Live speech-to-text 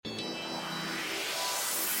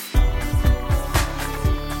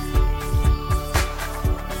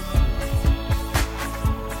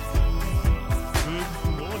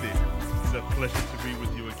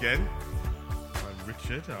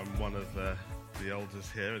Richard. I'm one of the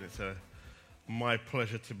elders here, and it's my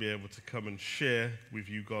pleasure to be able to come and share with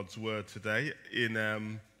you God's word today in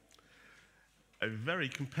a very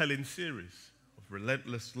compelling series of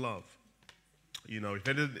relentless love. You know, if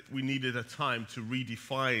we needed a time to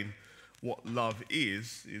redefine what love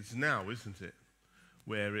is now, isn't it?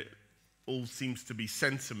 Where it all seems to be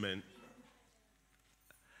sentiment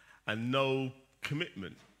and no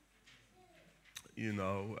commitment. You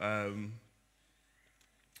know,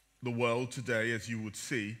 the world today, as you would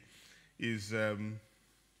see, is, and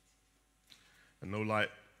no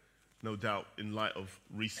doubt in light of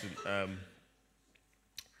recent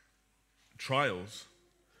trials,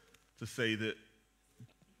 to say that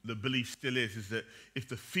the belief still is that if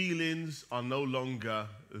the feelings are no longer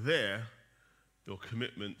there, your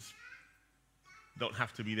commitments don't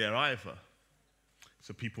have to be there either.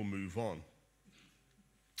 So people move on.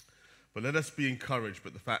 But let us be encouraged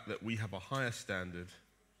by the fact that we have a higher standard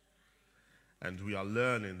and we are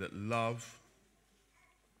learning that love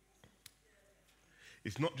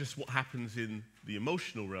is not just what happens in the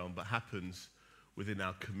emotional realm, but happens within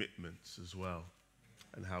our commitments as well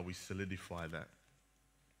and how we solidify that.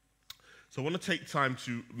 So I want to take time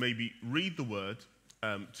to maybe read the word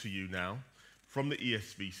to you now from the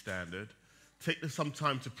ESV standard, take some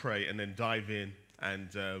time to pray and then dive in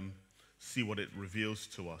and see what it reveals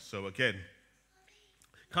to us. So again,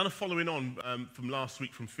 kind of following on from last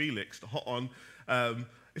week from Felix, the hot on,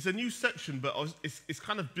 it's a new section, but it's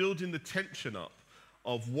kind of building the tension up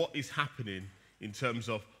of what is happening in terms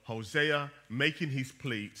of Hosea making his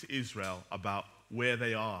plea to Israel about where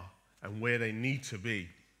they are and where they need to be.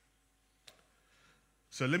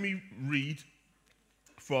 So let me read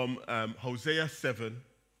from Hosea 7,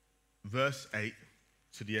 verse 8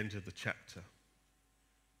 to the end of the chapter.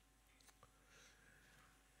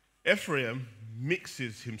 Ephraim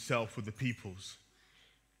mixes himself with the peoples.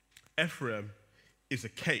 Ephraim is a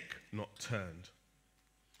cake not turned.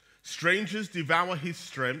 Strangers devour his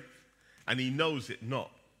strength, and he knows it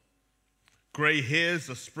not. Grey hairs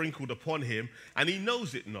are sprinkled upon him, and he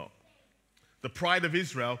knows it not. The pride of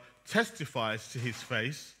Israel testifies to his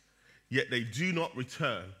face, yet they do not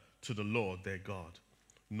return to the Lord their God,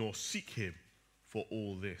 nor seek him for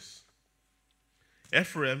all this.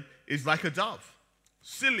 Ephraim is like a dove,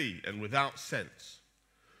 silly and without sense.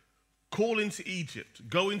 Call into Egypt,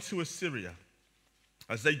 go into Assyria.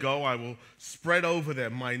 As they go, I will spread over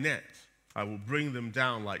them my net. I will bring them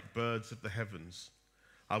down like birds of the heavens.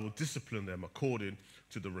 I will discipline them according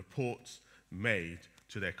to the reports made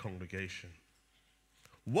to their congregation.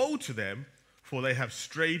 Woe to them, for they have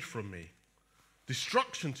strayed from me.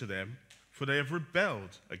 Destruction to them, for they have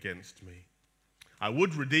rebelled against me. I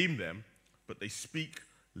would redeem them, but they speak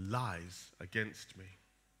lies against me.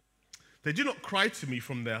 They do not cry to me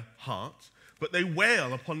from their heart, but they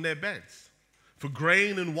wail upon their beds. For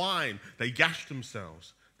grain and wine they gash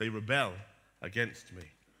themselves. They rebel against me.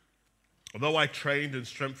 Although I trained and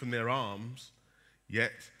strengthened their arms,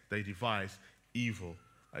 yet they devise evil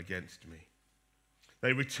against me.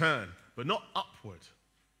 They return, but not upward.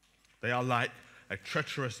 They are like a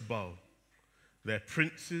treacherous bow. Their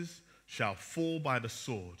princes shall fall by the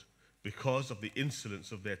sword because of the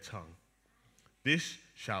insolence of their tongue. This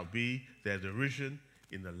shall be their derision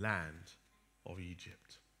in the land of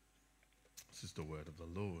Egypt. This is the word of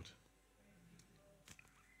the Lord.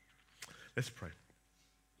 Let's pray.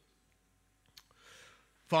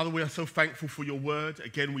 Father, we are so thankful for your word.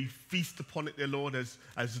 Again, we feast upon it, dear Lord, as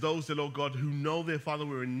those, dear Lord God, who know, dear Father,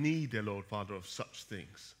 we're in need, dear Lord Father, of such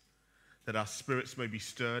things. That our spirits may be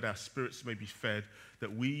stirred, our spirits may be fed,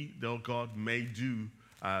 that we, dear God, may do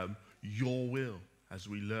your will as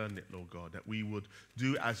we learn it, Lord God, that we would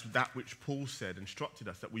do as that which Paul said, instructed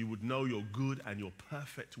us, that we would know your good and your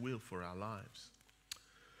perfect will for our lives.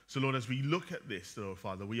 So, Lord, as we look at this, Lord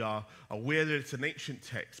Father, we are aware that it's an ancient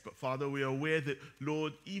text, but Father, we are aware that,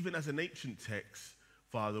 Lord, even as an ancient text,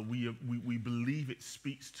 Father, we believe it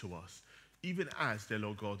speaks to us. Even as, dear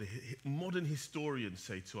Lord God, the modern historians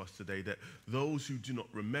say to us today that those who do not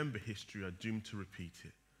remember history are doomed to repeat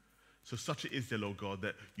it. So such it is, dear Lord God,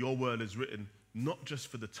 that your word is written not just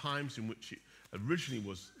for the times in which it originally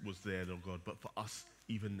was there, Lord God, but for us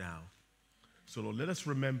even now. So, Lord, let us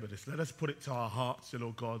remember this. Let us put it to our hearts, dear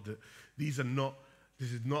Lord God, that this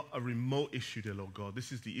is not a remote issue, dear Lord God.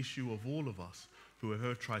 This is the issue of all of us who have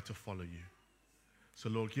ever tried to follow you. So,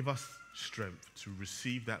 Lord, give us strength to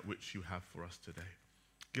receive that which you have for us today.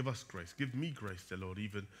 Give us grace. Give me grace, dear Lord,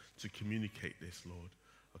 even to communicate this, Lord,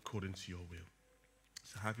 according to your will.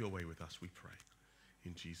 So have your way with us, we pray.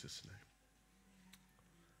 In Jesus' name.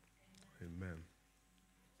 Amen.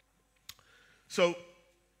 So,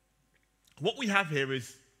 what we have here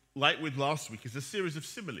is, like with last week, is a series of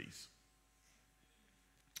similes.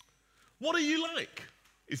 What are you like?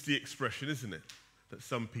 Is the expression, isn't it, that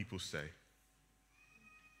some people say.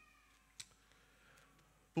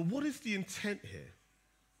 But what is the intent here?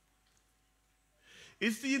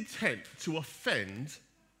 Is the intent to offend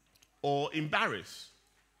or embarrass?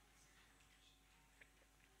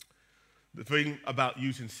 The thing about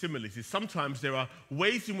using similes is sometimes there are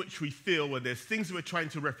ways in which we feel when there's things that we're trying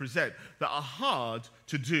to represent that are hard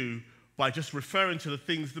to do by just referring to the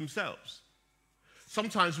things themselves.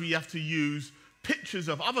 Sometimes we have to use pictures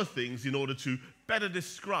of other things in order to better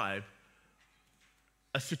describe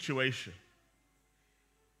a situation.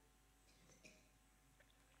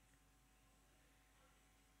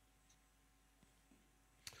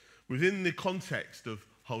 Within the context of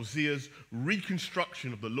Hosea's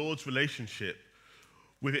reconstruction of the Lord's relationship,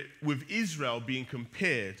 with Israel being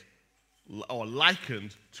compared or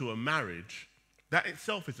likened to a marriage, that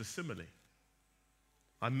itself is a simile.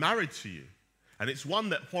 I'm married to you. And it's one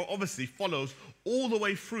that obviously follows all the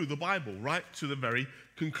way through the Bible, right to the very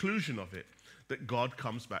conclusion of it, that God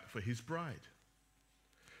comes back for his bride.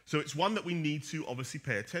 So it's one that we need to obviously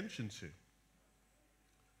pay attention to.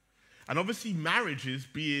 And obviously marriages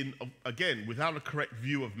being, again, without a correct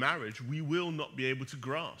view of marriage, we will not be able to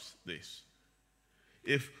grasp this.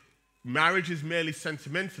 If marriage is merely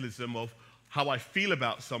sentimentalism of how I feel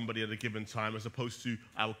about somebody at a given time as opposed to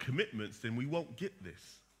our commitments, then we won't get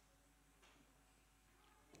this.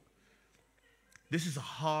 This is a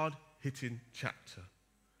hard-hitting chapter.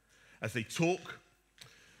 As they talk,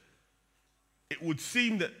 it would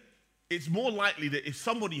seem that it's more likely that if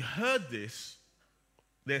somebody heard this,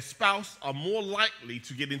 their spouse are more likely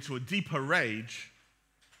to get into a deeper rage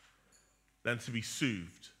than to be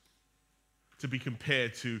soothed, to be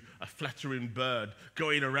compared to a flattering bird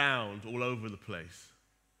going around all over the place.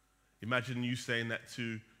 Imagine you saying that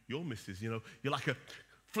to your missus. You're like a,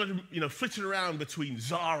 flitting around between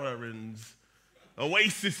Zara and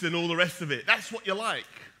Oasis and all the rest of it. That's what you're like.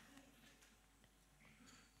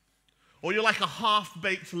 Or you're like a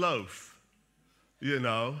half-baked loaf,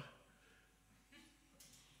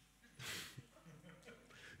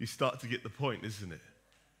 You start to get the point, isn't it?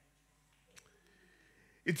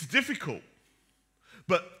 It's difficult.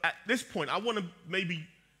 But at this point, I want to maybe,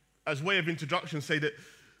 as way of introduction, say that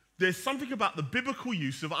there's something about the biblical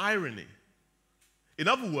use of irony. In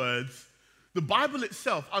other words, the Bible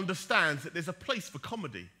itself understands that there's a place for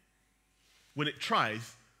comedy when it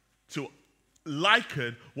tries to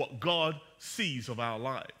liken what God sees of our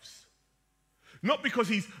lives. Not because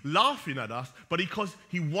he's laughing at us, but because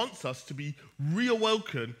he wants us to be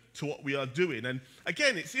reawoken to what we are doing. And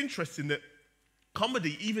again, it's interesting that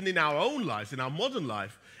comedy, even in our own lives, in our modern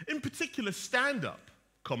life, in particular stand-up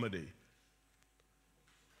comedy,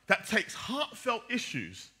 that takes heartfelt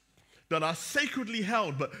issues that are sacredly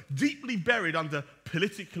held but deeply buried under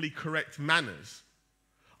politically correct manners,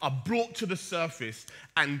 are brought to the surface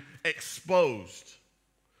and exposed,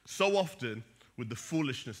 so often with the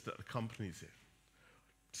foolishness that accompanies it.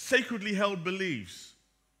 Sacredly held beliefs.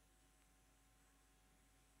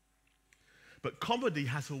 But comedy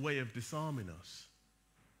has a way of disarming us.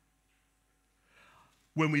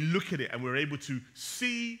 When we look at it and we're able to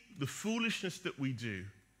see the foolishness that we do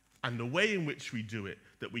and the way in which we do it,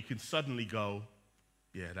 that we can suddenly go,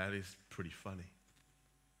 yeah, that is pretty funny.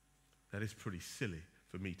 That is pretty silly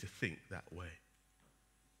for me to think that way.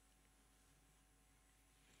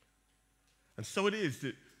 And so it is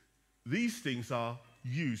that these things are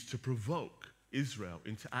used to provoke Israel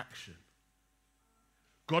into action.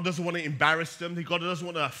 God doesn't want to embarrass them. God doesn't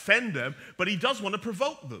want to offend them, but he does want to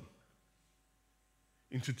provoke them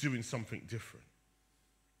into doing something different.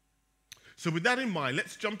 So with that in mind,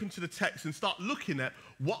 let's jump into the text and start looking at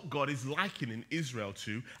what God is likening Israel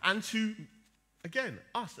to, and to, again,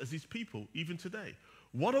 us as his people, even today.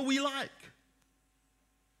 What are we like?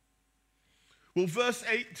 Well, verse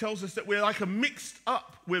 8 tells us that we're like we're mixed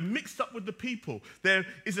up with the people. There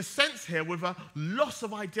is a sense here with a loss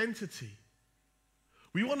of identity.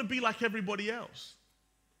 We want to be like everybody else.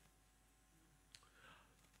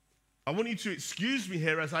 I want you to excuse me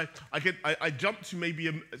here as I jump to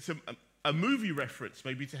maybe a movie reference,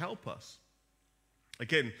 maybe to help us.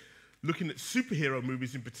 Again, looking at superhero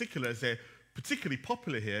movies in particular, as they're particularly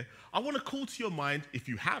popular here, I want to call to your mind, if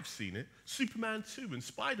you have seen it, Superman 2 and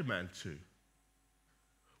Spider-Man 2.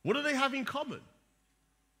 What do they have in common?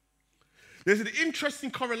 There's an interesting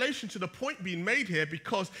correlation to the point being made here,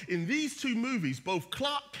 because in these two movies, both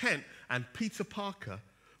Clark Kent and Peter Parker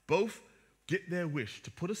both get their wish to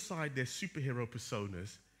put aside their superhero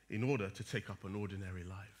personas in order to take up an ordinary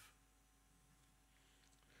life.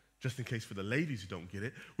 just in case for the ladies who don't get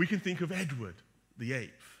it, we can think of Edward the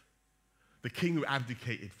Eighth, the king who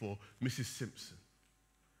abdicated for Mrs. Simpson.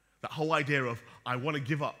 That whole idea of, I want to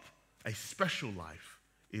give up a special life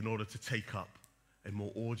in order to take up a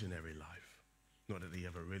more ordinary life. Not that he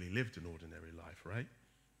ever really lived an ordinary life, right?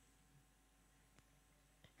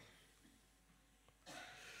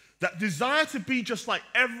 That desire to be just like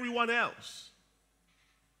everyone else.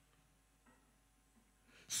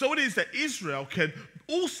 So it is that Israel can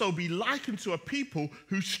also be likened to a people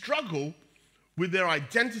who struggle with their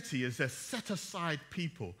identity as a set-aside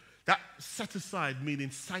people. That set-aside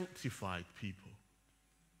meaning sanctified people.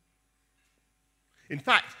 In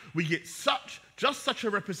fact, we get just such a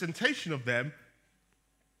representation of them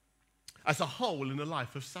as a whole in the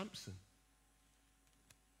life of Samson.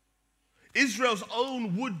 Israel's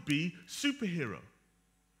own would-be superhero,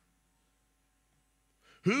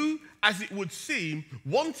 who, as it would seem,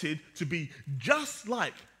 wanted to be just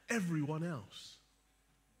like everyone else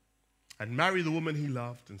and marry the woman he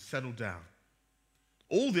loved and settle down.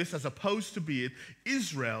 All this as opposed to being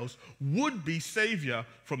Israel's would-be savior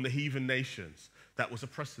from the heathen nations that was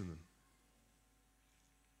oppressing them.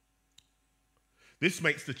 This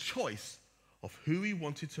makes the choice of who he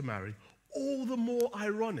wanted to marry all the more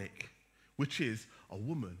ironic, which is a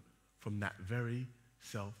woman from that very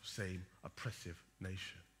self-same oppressive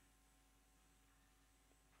nation.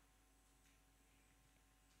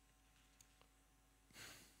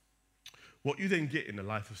 What you then get in the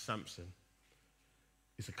life of Samson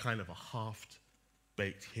is a kind of a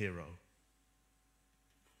half-baked hero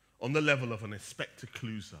on the level of an Inspector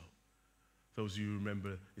Clouseau. Those of you who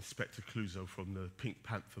remember Inspector Clouseau from the Pink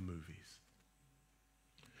Panther movies,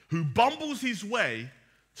 who bumbles his way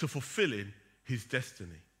to fulfilling his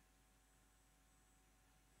destiny.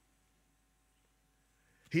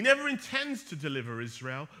 He never intends to deliver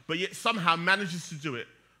Israel, but yet somehow manages to do it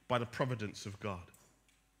by the providence of God.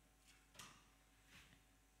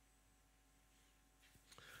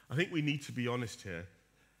 I think we need to be honest here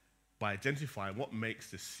by identifying what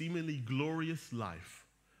makes the seemingly glorious life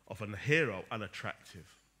of a hero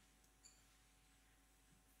unattractive.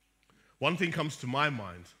 One thing comes to my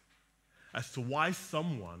mind as to why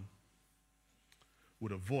someone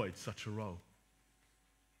would avoid such a role,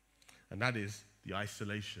 and that is the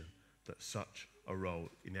isolation that such a role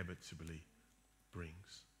inevitably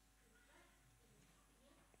brings.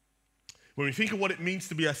 When we think of what it means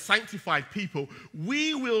to be a sanctified people,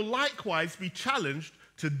 we will likewise be challenged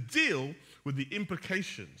to deal with the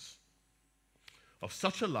implications of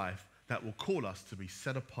such a life that will call us to be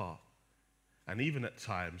set apart and even at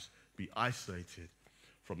times be isolated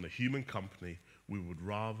from the human company we would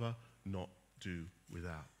rather not do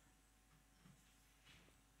without.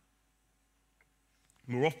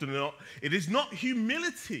 More often than not, it is not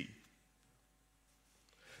humility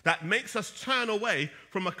that makes us turn away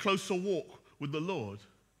from a closer walk with the Lord,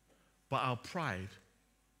 but our pride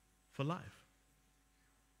for life.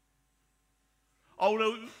 Oh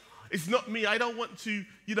no, it's not me. I don't want to,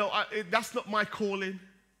 that's not my calling.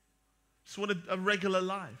 Just want a regular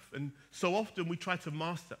life. And so often we try to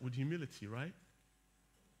mask that with humility, right?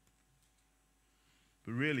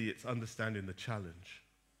 But really it's understanding the challenge.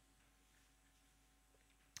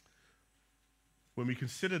 When we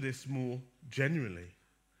consider this more genuinely,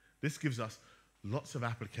 this gives us lots of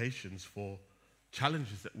applications for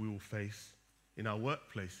challenges that we will face in our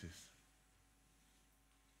workplaces,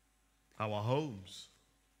 our homes,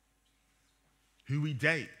 who we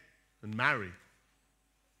date and marry.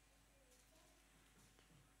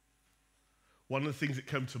 One of the things that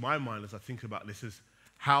come to my mind as I think about this is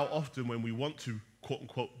how often when we want to, quote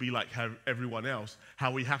unquote, be like everyone else,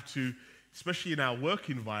 how we have to, especially in our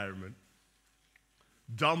work environment,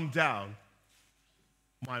 dumb down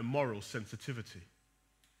my moral sensitivity.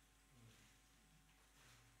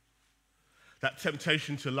 That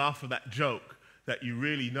temptation to laugh at that joke that you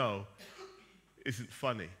really know isn't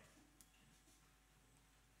funny.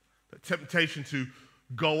 That temptation to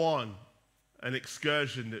go on an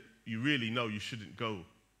excursion that you really know you shouldn't go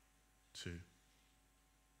to.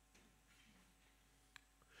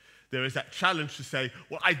 There is that challenge to say,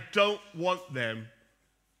 well, I don't want them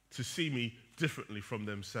to see me differently from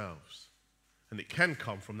themselves. And it can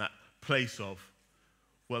come from that place of,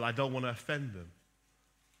 well, I don't want to offend them.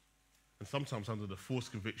 And sometimes under the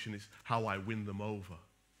forced conviction, it's how I win them over.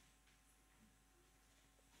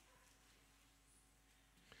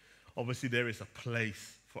 Obviously, there is a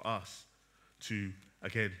place for us to,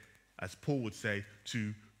 again, as Paul would say,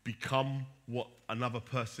 to become what another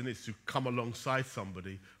person is, to come alongside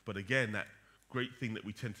somebody. But again, that great thing that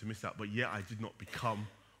we tend to miss out, but yet I did not become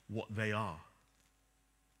what they are.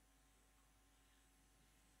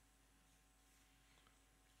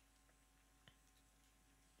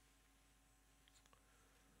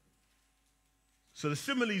 So the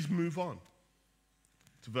similes move on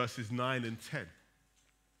to verses 9 and 10.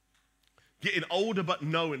 Getting older but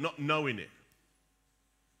not knowing it.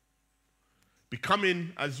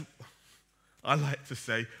 Becoming, as I like to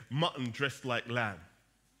say, mutton dressed like lamb.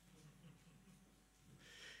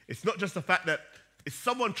 It's not just the fact that it's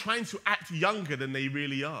someone trying to act younger than they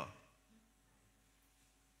really are.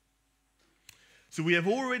 So we have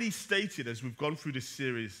already stated, as we've gone through this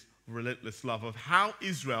series, Relentless Love, of how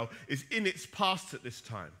Israel is in its past at this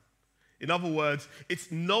time. In other words,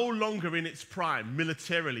 it's no longer in its prime,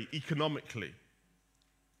 militarily, economically.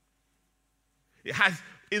 It has,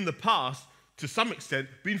 in the past, to some extent,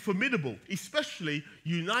 been formidable, especially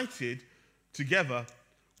united together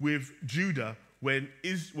with Judah when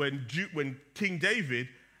King David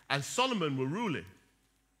and Solomon were ruling.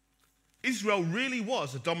 Israel really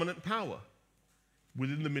was a dominant power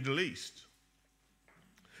within the Middle East.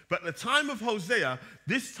 But at the time of Hosea,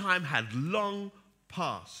 this time had long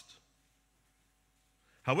passed.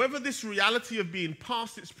 However, this reality of being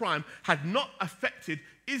past its prime had not affected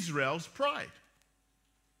Israel's pride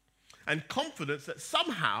and confidence that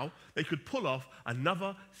somehow they could pull off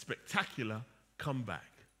another spectacular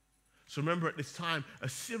comeback. So remember, at this time,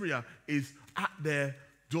 Assyria is at their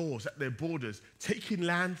doors, at their borders, taking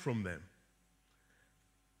land from them.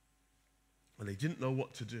 And they didn't know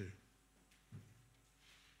what to do.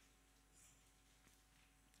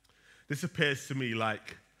 This appears to me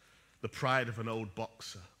like the pride of an old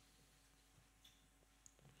boxer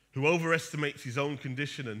who overestimates his own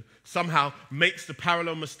condition and somehow makes the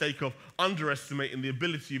parallel mistake of underestimating the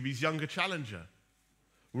ability of his younger challenger.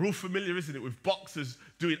 We're all familiar, isn't it, with boxers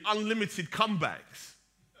doing unlimited comebacks.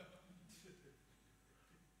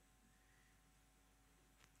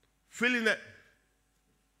 Feeling that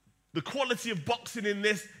the quality of boxing in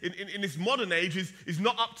this modern age is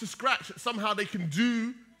not up to scratch, that somehow they can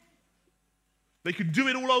do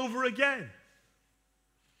it all over again.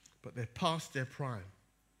 But they're past their prime.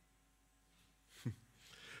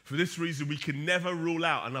 For this reason, we can never rule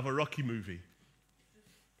out another Rocky movie.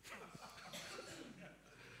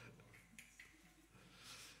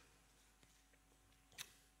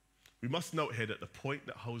 We must note here that the point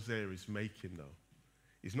that Hosea is making, though,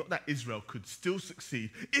 is not that Israel could still succeed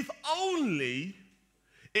if only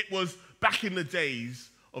it was back in the days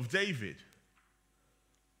of David.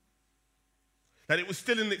 That it was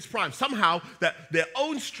still in its prime. Somehow that their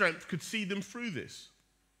own strength could see them through this.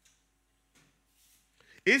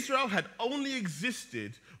 Israel had only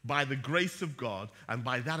existed by the grace of God and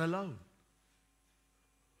by that alone.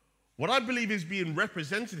 What I believe is being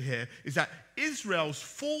represented here is that Israel's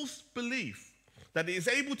false belief that it is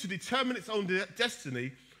able to determine its own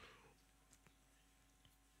destiny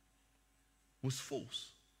was false.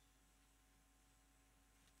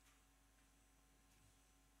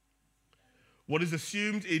 What is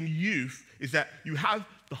assumed in youth is that you have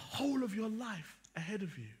the whole of your life ahead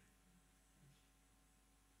of you.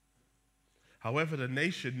 However, the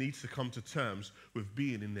nation needs to come to terms with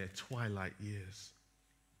being in their twilight years.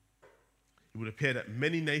 It would appear that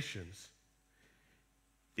many nations,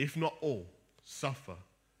 if not all, suffer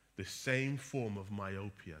the same form of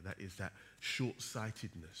myopia, that is, that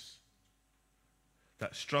short-sightedness,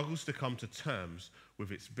 that struggles to come to terms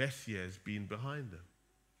with its best years being behind them.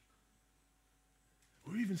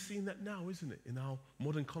 We're even seeing that now, isn't it, in our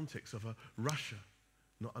modern context of Russia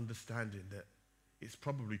not understanding that it's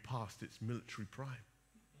probably past its military prime.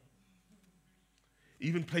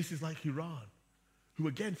 Even places like Iran, who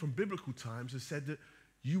again from biblical times have said that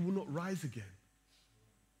you will not rise again.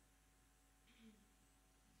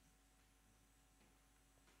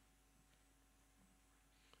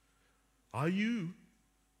 Are you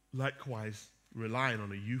likewise relying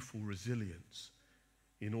on a youthful resilience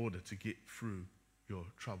in order to get through your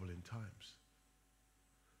troubling times?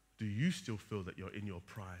 Do you still feel that you're in your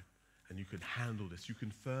prime and you can handle this, you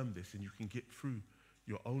can firm this, and you can get through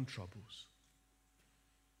your own troubles?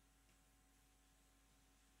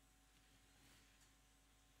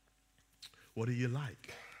 What are you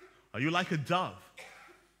like? Are you like a dove?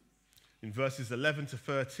 In verses 11 to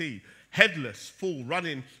 13, headless, full,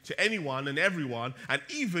 running to anyone and everyone, and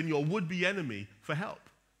even your would-be enemy for help.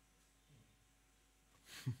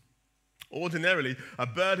 Ordinarily, a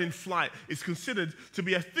bird in flight is considered to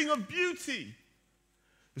be a thing of beauty,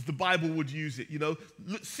 as the Bible would use it. You know,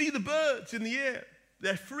 see the birds in the air,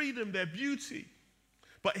 their freedom, their beauty.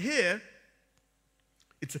 But here,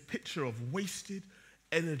 it's a picture of wasted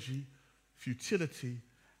energy, futility,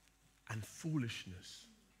 and foolishness.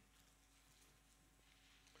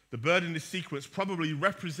 The bird in this sequence probably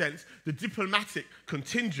represents the diplomatic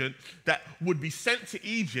contingent that would be sent to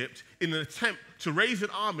Egypt in an attempt to raise an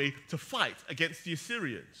army to fight against the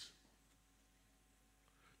Assyrians.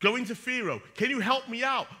 Going to Pharaoh, can you help me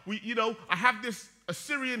out? I have this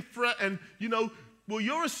Assyrian threat and, well,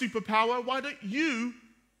 you're a superpower. Why don't you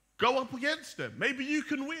go up against them? Maybe you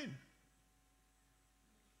can win.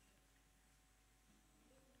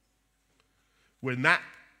 When that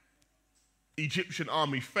Egyptian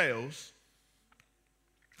army fails,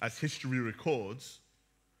 as history records,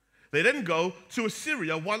 they then go to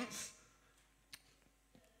Assyria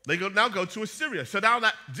now go to Assyria. So now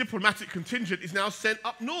that diplomatic contingent is now sent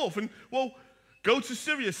up north and, well, go to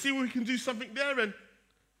Syria, see where we can do something there. And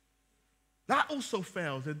that also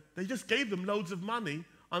failed. And they just gave them loads of money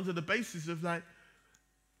under the basis of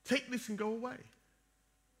take this and go away.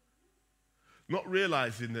 Not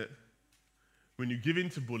realizing that when you give in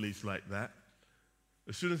to bullies like that,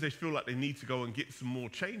 as soon as they feel like they need to go and get some more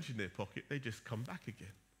change in their pocket, they just come back again.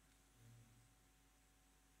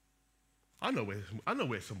 I know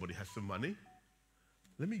where somebody has some money.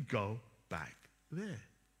 Let me go back there.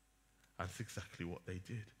 That's exactly what they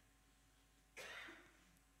did.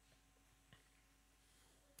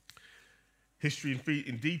 History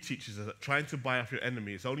indeed teaches us that trying to buy off your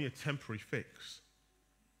enemy is only a temporary fix,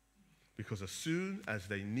 because as soon as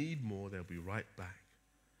they need more, they'll be right back.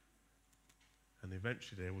 And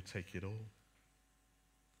eventually they will take it all.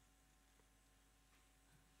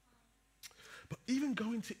 But even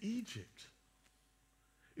going to Egypt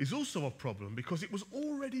is also a problem, because it was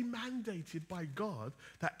already mandated by God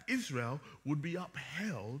that Israel would be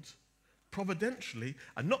upheld providentially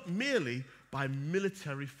and not merely by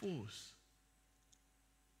military force,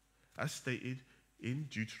 as stated in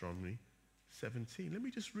Deuteronomy 17. Let me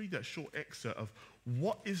just read that short excerpt of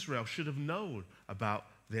what Israel should have known about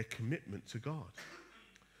their commitment to God.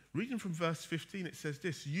 Reading from verse 15, it says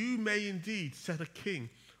this: "You may indeed set a king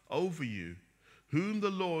over you, whom the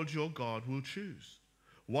Lord your God will choose.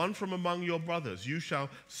 One from among your brothers you shall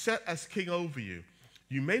set as king over you.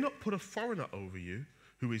 You may not put a foreigner over you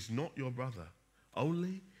who is not your brother.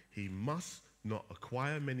 Only he must not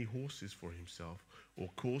acquire many horses for himself or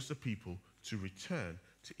cause the people to return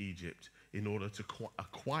to Egypt in order to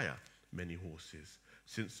acquire many horses,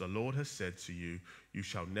 since the Lord has said to you, you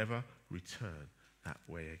shall never return that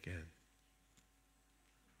way again."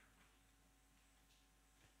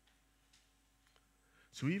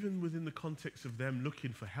 So even within the context of them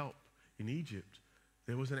looking for help in Egypt,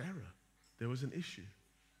 there was an error. There was an issue.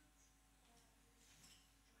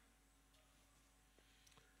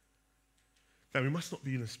 Now, we must not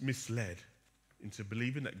be misled into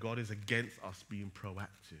believing that God is against us being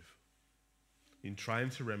proactive in trying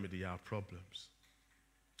to remedy our problems.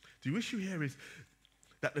 The issue here is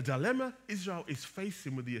that the dilemma Israel is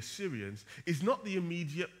facing with the Assyrians is not the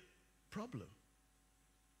immediate problem.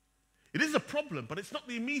 It is a problem, but it's not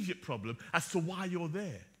the immediate problem as to why you're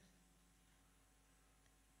there.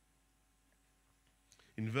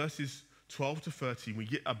 In verses 12 to 13, we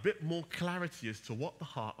get a bit more clarity as to what the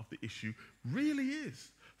heart of the issue really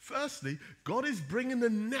is. Firstly, God is bringing the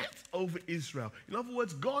net over Israel. In other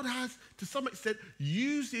words, God has, to some extent,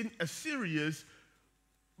 using Assyria's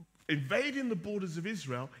invading the borders of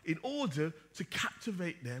Israel in order to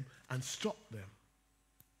captivate them and stop them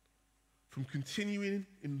from continuing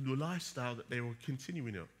in the lifestyle that they were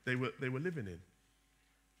living in.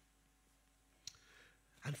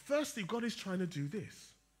 And firstly, God is trying to do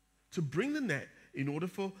this, to bring the net in order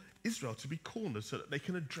for Israel to be cornered so that they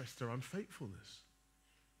can address their unfaithfulness.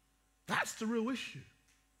 That's the real issue.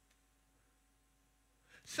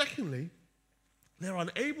 Secondly, they're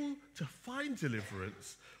unable to find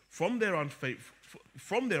deliverance from their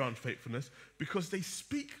unfaithfulness because they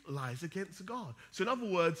speak lies against God. So in other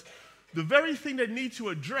words, the very thing they need to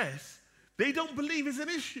address, they don't believe is an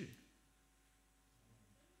issue.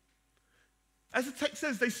 As the text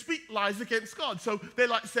says, they speak lies against God. So they're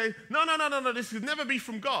like saying, no, this could never be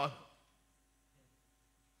from God.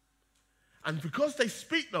 And because they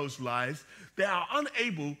speak those lies, they are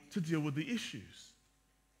unable to deal with the issues.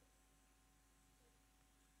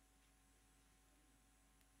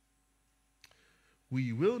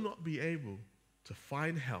 We will not be able to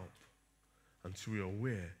find help until we are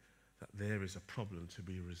aware that there is a problem to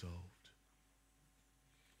be resolved.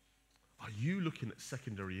 Are you looking at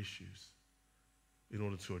secondary issues in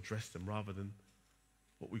order to address them rather than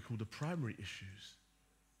what we call the primary issues?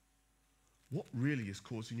 What really is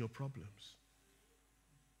causing your problems?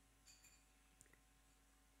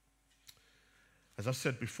 As I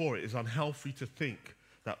said before, it is unhealthy to think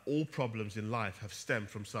that all problems in life have stemmed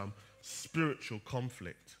from some spiritual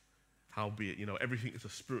conflict Howbeit, everything is a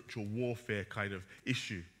spiritual warfare kind of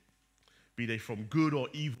issue, be they from good or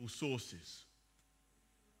evil sources.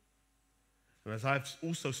 And as I've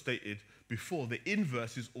also stated before, the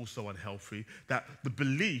inverse is also unhealthy, that the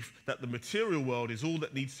belief that the material world is all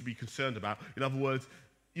that needs to be concerned about. In other words,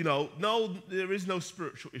 no, there is no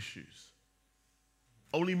spiritual issues,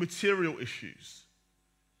 only material issues.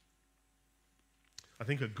 I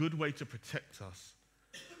think a good way to protect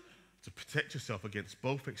yourself against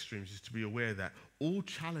both extremes, is to be aware that all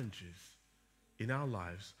challenges in our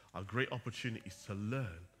lives are great opportunities to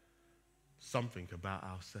learn something about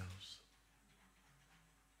ourselves.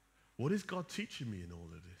 What is God teaching me in all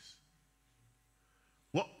of this?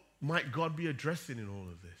 What might God be addressing in all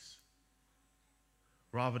of this?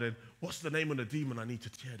 Rather than, what's the name of the demon I need to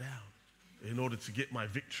tear down in order to get my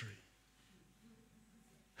victory?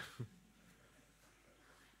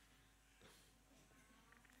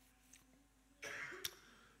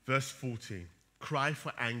 Verse 14, cry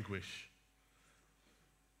for anguish,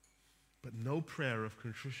 but no prayer of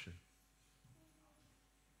contrition.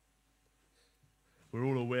 We're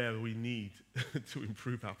all aware we need to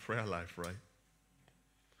improve our prayer life, right?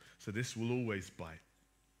 So this will always bite.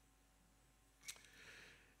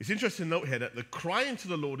 It's interesting to note here that the crying to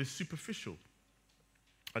the Lord is superficial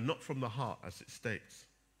and not from the heart, as it states.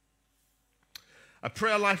 A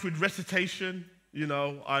prayer life with recitation,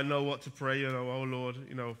 I know what to pray, oh Lord,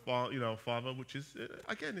 Father, which is,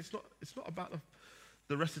 again, it's not about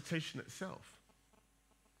the recitation itself.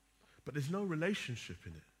 But there's no relationship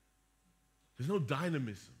in it. There's no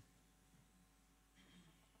dynamism.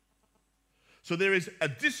 So there is a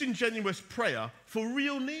disingenuous prayer for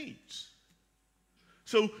real needs.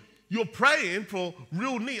 So you're praying for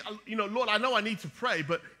real need. Lord, I know I need to pray,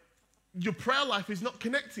 but your prayer life is not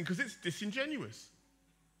connecting because it's disingenuous.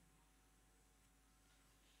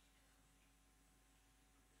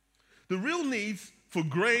 The real needs for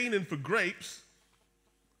grain and for grapes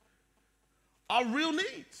are real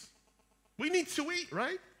needs. We need to eat,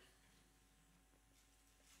 right?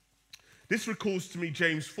 This recalls to me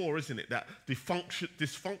James 4, isn't it? That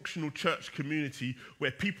dysfunctional church community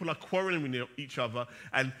where people are quarreling with each other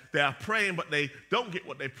and they are praying, but they don't get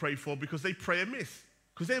what they pray for because they pray amiss,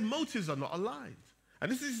 because their motives are not aligned. And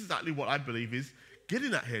this is exactly what I believe is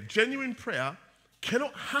getting at here. Genuine prayer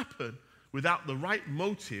cannot happen without the right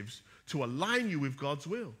motives to align you with God's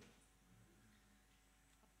will.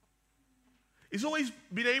 It's always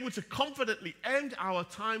been able to confidently end our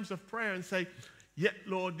times of prayer and say, yet,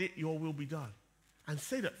 Lord, your will be done. And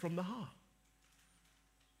say that from the heart.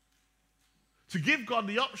 To give God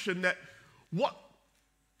the option that what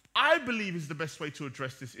I believe is the best way to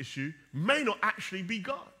address this issue may not actually be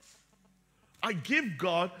God's. I give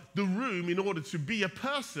God the room in order to be a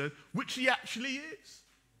person which he actually is.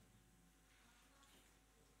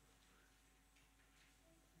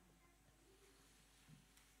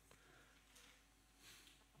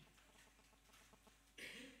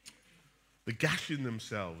 The gashing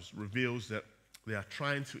themselves reveals that they are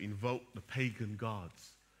trying to invoke the pagan gods.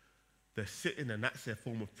 They're sitting and that's their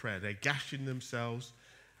form of prayer. They're gashing themselves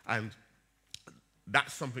and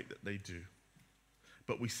that's something that they do.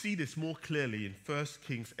 But we see this more clearly in 1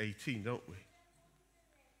 Kings 18, don't we?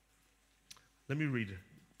 Let me read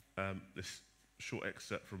this short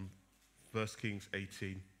excerpt from 1 Kings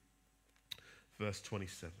 18, verse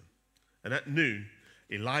 27. And at noon,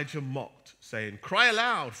 Elijah mocked, saying, cry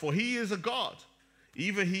aloud, for he is a god.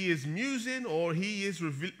 Either he is musing or he is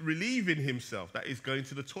relieving himself, that is going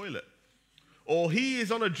to the toilet. Or he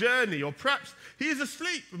is on a journey, or perhaps he is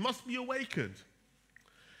asleep and must be awakened.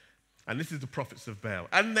 And this is the prophets of Baal.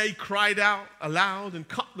 And they cried out aloud and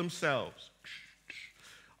cut themselves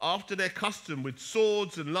after their custom with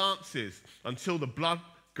swords and lances until the blood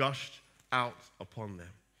gushed out upon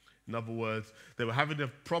them. In other words, they were having a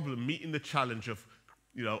problem meeting the challenge of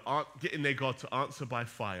getting their God to answer by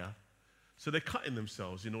fire. So they're cutting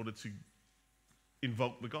themselves in order to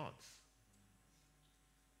invoke the gods.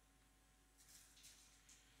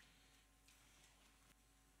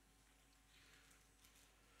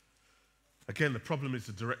 Again, the problem is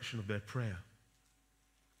the direction of their prayer.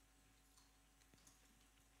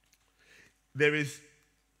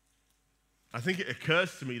 I think it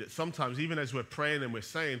occurs to me that sometimes, even as we're praying and we're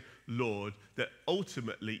saying, Lord, that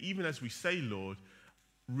ultimately, even as we say, Lord,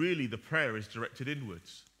 really the prayer is directed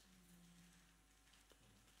inwards.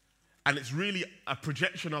 And it's really a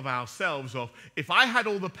projection of ourselves of, if I had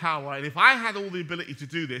all the power and if I had all the ability to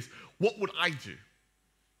do this, what would I do?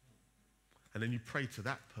 And then you pray to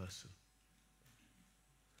that person.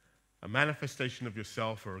 A manifestation of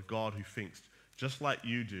yourself or a God who thinks just like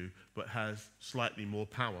you do, but has slightly more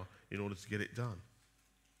power in order to get it done.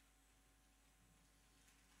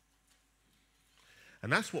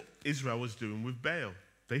 And that's what Israel was doing with Baal.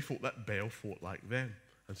 They thought that Baal fought like them.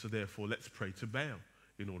 And so therefore, let's pray to Baal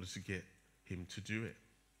in order to get him to do it.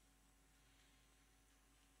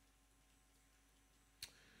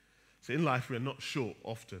 So in life, we're not short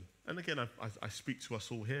often. And again, I speak to us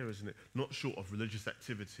all here, isn't it? Not short of religious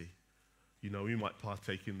activity. You know, we might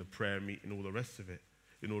partake in the prayer meeting, all the rest of it,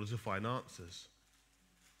 in order to find answers.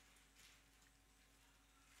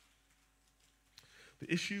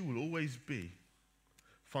 The issue will always be,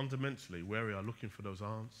 fundamentally, where we are looking for those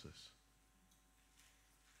answers.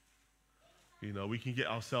 You know, we can get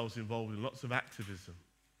ourselves involved in lots of activism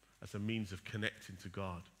as a means of connecting to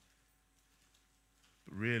God.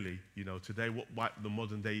 But really, you know, today, what might the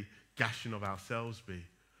modern day gashing of ourselves be?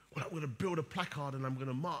 Well, I'm going to build a placard and I'm going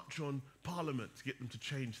to march on Parliament to get them to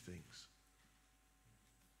change things.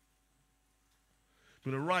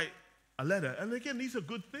 I'm going to write a letter. And again, these are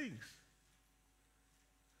good things.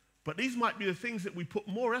 But these might be the things that we put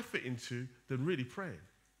more effort into than really praying.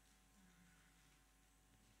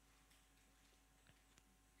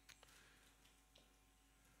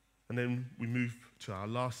 And then we move to our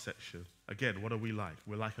last section. Again, what are we like?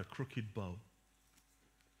 We're like a crooked bow.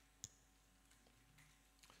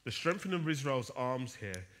 The strengthening of Israel's arms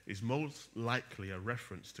here is most likely a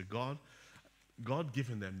reference to God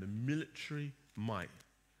giving them the military might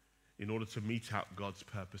in order to meet out God's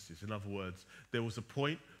purposes. In other words, there was a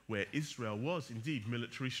point where Israel was indeed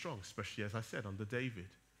military strong, especially, as I said, under David.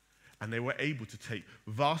 And they were able to take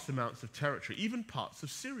vast amounts of territory, even parts of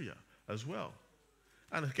Syria as well.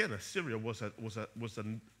 And again, Assyria was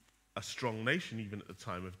a strong nation even at the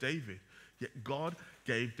time of David. Yet God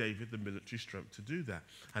gave David the military strength to do that.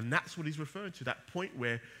 And that's what he's referring to, that point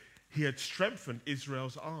where he had strengthened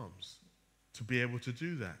Israel's arms to be able to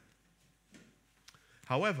do that.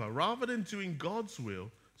 However, rather than doing God's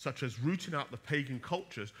will, such as rooting out the pagan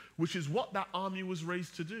cultures, which is what that army was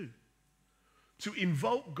raised to do, to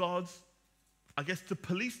invoke God's, I guess, to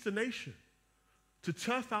police the nation, to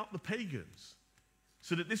turf out the pagans,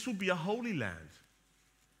 so that this will be a holy land.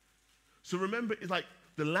 So remember, it's like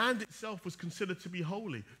the land itself was considered to be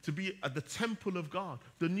holy, to be at the temple of God,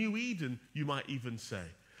 the New Eden, you might even say.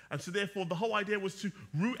 And so therefore, the whole idea was to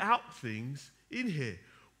root out things in here.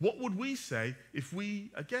 What would we say if we,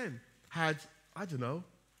 again, had, I don't know,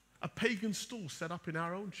 a pagan stall set up in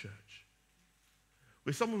our own church?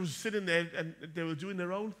 Where someone was sitting there and they were doing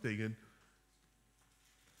their own thing, and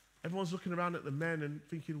everyone's looking around at the men and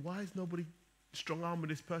thinking, why is nobody strong-arming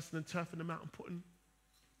this person and turfing them out and putting...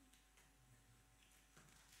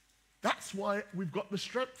 That's why we've got the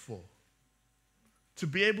strength for. To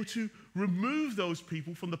be able to remove those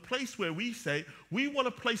people from the place where we say we want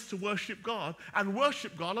a place to worship God and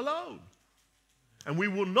worship God alone. And we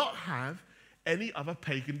will not have any other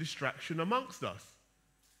pagan distraction amongst us.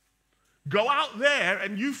 Go out there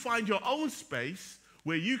and you find your own space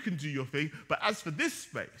where you can do your thing. But as for this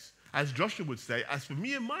space, as Joshua would say, as for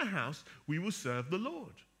me and my house, we will serve the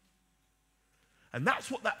Lord. And that's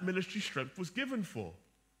what that military strength was given for.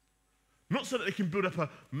 Not so that they can build up a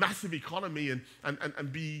massive economy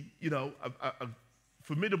and be, you know, a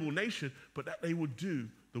formidable nation, but that they would do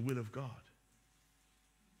the will of God.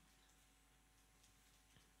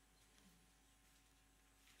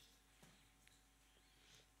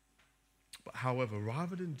 But however,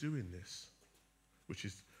 rather than doing this, which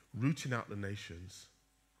is rooting out the nations,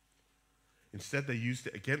 instead they used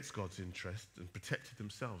it against God's interest and protected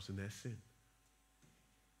themselves in their sin.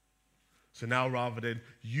 So now rather than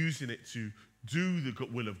using it to do the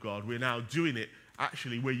will of God, we're now doing it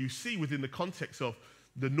actually where you see within the context of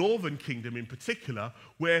the northern kingdom in particular,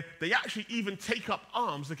 where they actually even take up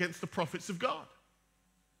arms against the prophets of God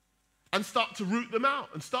and start to root them out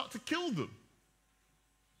and start to kill them.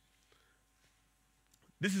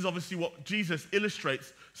 This is obviously what Jesus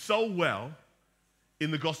illustrates so well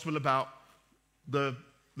in the gospel about the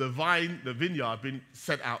vineyard being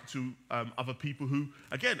sent out to other people who,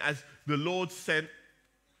 again, as the Lord sent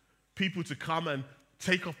people to come and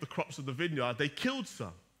take off the crops of the vineyard, they killed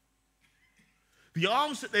some. The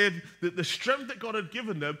arms that they had, the strength that God had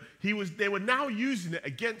given them, they were now using it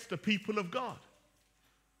against the people of God.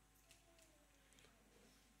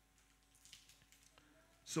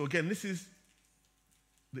 So again, this is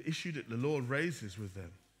the issue that the Lord raises with them.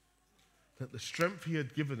 That the strength he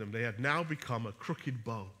had given them, they had now become a crooked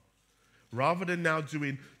bow. Rather than now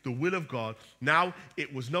doing the will of God, now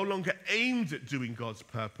it was no longer aimed at doing God's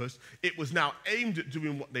purpose. It was now aimed at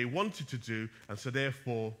doing what they wanted to do. And so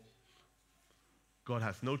therefore, God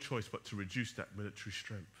has no choice but to reduce that military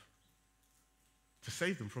strength to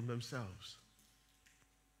save them from themselves.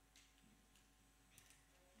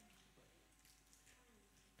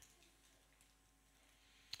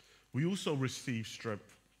 we also receive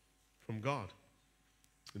strength from God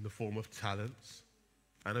in the form of talents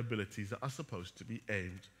and abilities that are supposed to be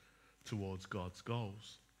aimed towards God's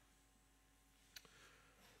goals.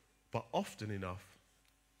 But often enough,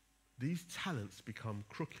 these talents become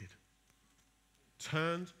crooked,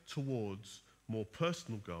 turned towards more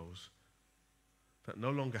personal goals that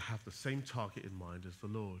no longer have the same target in mind as the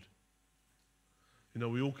Lord. You know,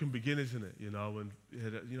 we all can begin, isn't it? You know, and,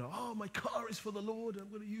 you know, oh, my car is for the Lord, I'm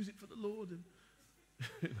going to use it for the Lord. And,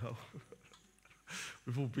 you know,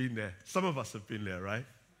 we've all been there. Some of us have been there, right?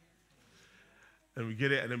 And we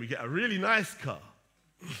get it, and then we get a really nice car.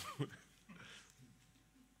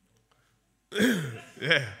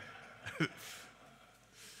 Yeah.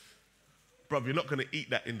 Bruv, you're not going to eat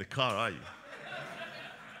that in the car, are you?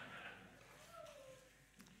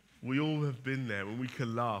 We all have been there, and we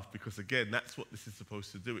can laugh because, again, that's what this is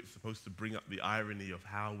supposed to do. It's supposed to bring up the irony of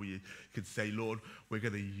how we could say, Lord, we're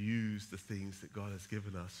going to use the things that God has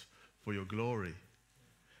given us for your glory.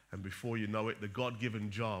 And before you know it, the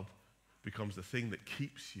God-given job becomes the thing that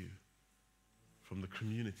keeps you from the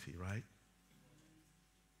community, right?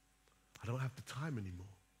 I don't have the time anymore.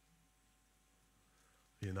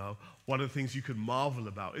 You know, one of the things you could marvel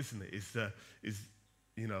about, isn't it, is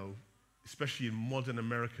you know, especially in modern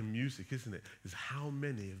American music, isn't it, is how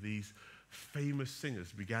many of these famous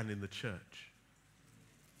singers began in the church.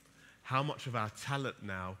 How much of our talent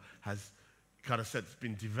now has kind of said it's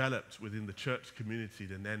been developed within the church community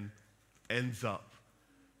and then ends up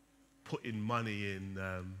putting money in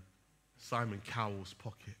Simon Cowell's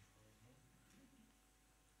pocket,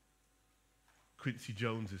 Quincy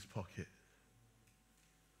Jones's pocket.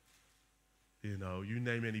 You know, you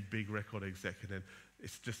name any big record exec, and then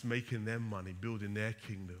it's just making them money, building their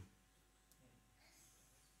kingdom.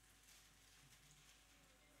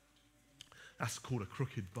 That's called a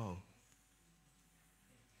crooked bow.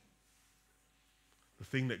 The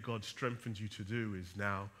thing that God strengthens you to do is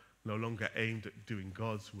now no longer aimed at doing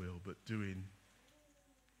God's will, but doing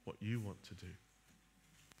what you want to do.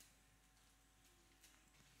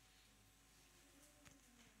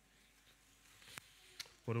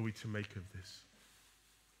 What are we to make of this?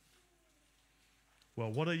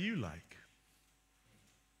 Well, what are you like?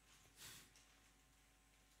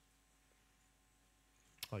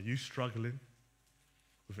 Are you struggling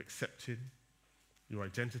with accepting your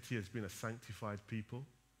identity as being a sanctified people?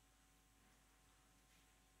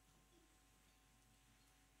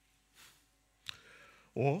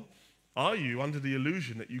 Or are you under the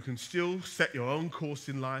illusion that you can still set your own course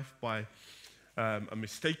in life by a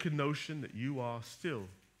mistaken notion that you are still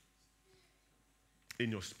in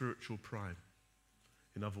your spiritual prime?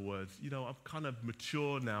 In other words, you know, I'm kind of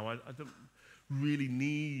mature now. I don't really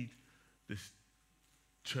need this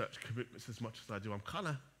church commitments as much as I do. I'm kind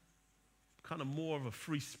of more of a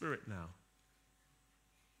free spirit now.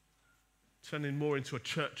 Turning more into a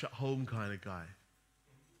church at home kind of guy.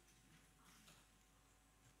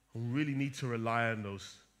 I really need to rely on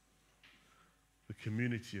the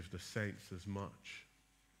community of the saints as much.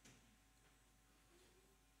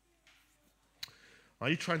 Are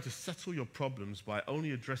you trying to settle your problems by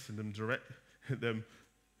only addressing them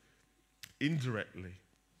indirectly,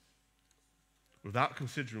 without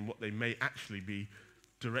considering what they may actually be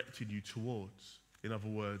directing you towards? In other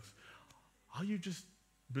words, are you just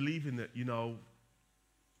believing that, you know,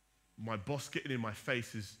 my boss getting in my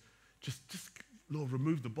face is just Lord,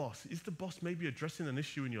 remove the boss? Is the boss maybe addressing an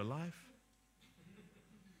issue in your life?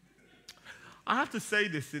 I have to say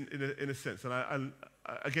this in a sense, and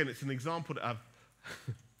again, it's an example that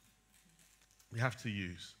we have to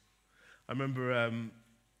use. I remember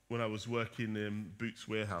when I was working in Boots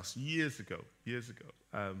Warehouse years ago, there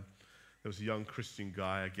was a young Christian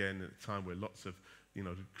guy, again, at a time where lots of, you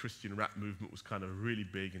know, the Christian rap movement was kind of really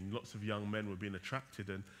big, and lots of young men were being attracted,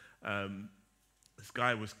 and this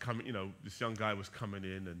young guy was coming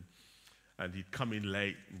in, and he'd come in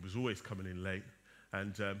late, and was always coming in late.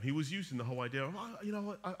 And he was using the whole idea of, you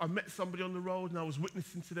know, I met somebody on the road and I was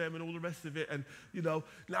witnessing to them and all the rest of it. And, you know,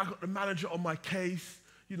 now I've got the manager on my case.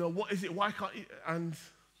 You know, what is it? Why can't you? And,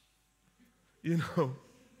 you know, I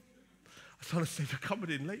was trying to say, you're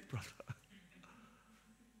coming in late, brother.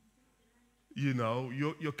 You know,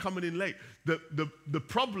 you're coming in late. The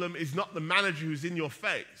problem is not the manager who's in your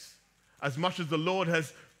face, as much as the Lord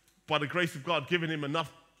has, by the grace of God, given him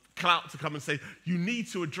enough clout to come and say, you need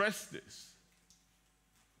to address this.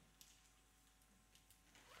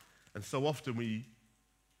 And so often we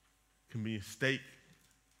can mistake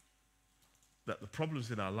that the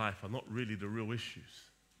problems in our life are not really the real issues.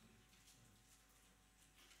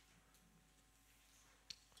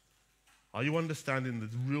 Are you understanding the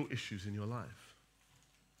real issues in your life?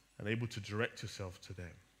 and able to direct yourself to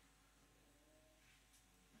them.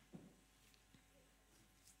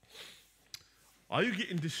 Are you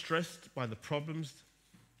getting distressed by the problems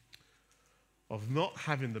of not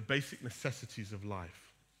having the basic necessities of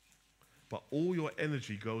life, but all your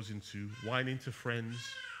energy goes into whining to friends,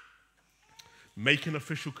 making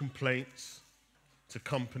official complaints to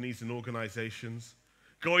companies and organizations,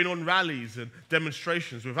 going on rallies and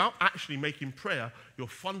demonstrations without actually making prayer your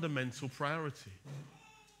fundamental priority?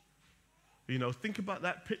 You know, think about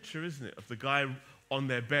that picture, isn't it, of the guy on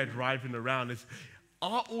their bed writhing around.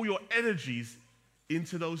 Are all your energies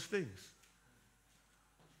into those things?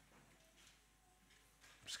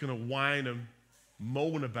 I'm just going to whine and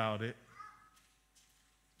moan about it.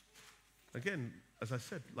 Again, as I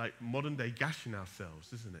said, like modern day gashing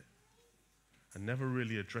ourselves, isn't it? And never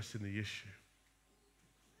really addressing the issue.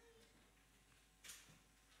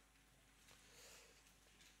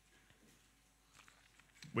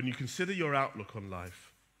 When you consider your outlook on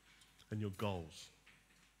life and your goals,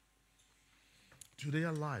 do they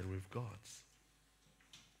align with God's?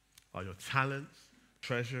 Are your talents,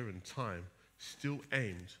 treasure, and time still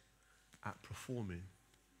aimed at performing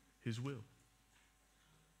His will?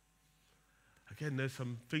 Again, there's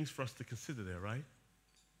some things for us to consider there, right?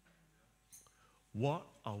 What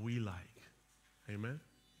are we like? Amen?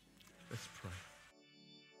 Let's pray.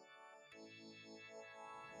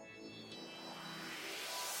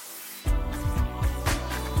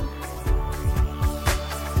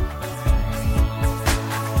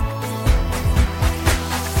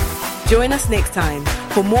 Join us next time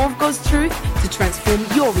for more of God's truth to transform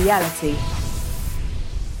your reality.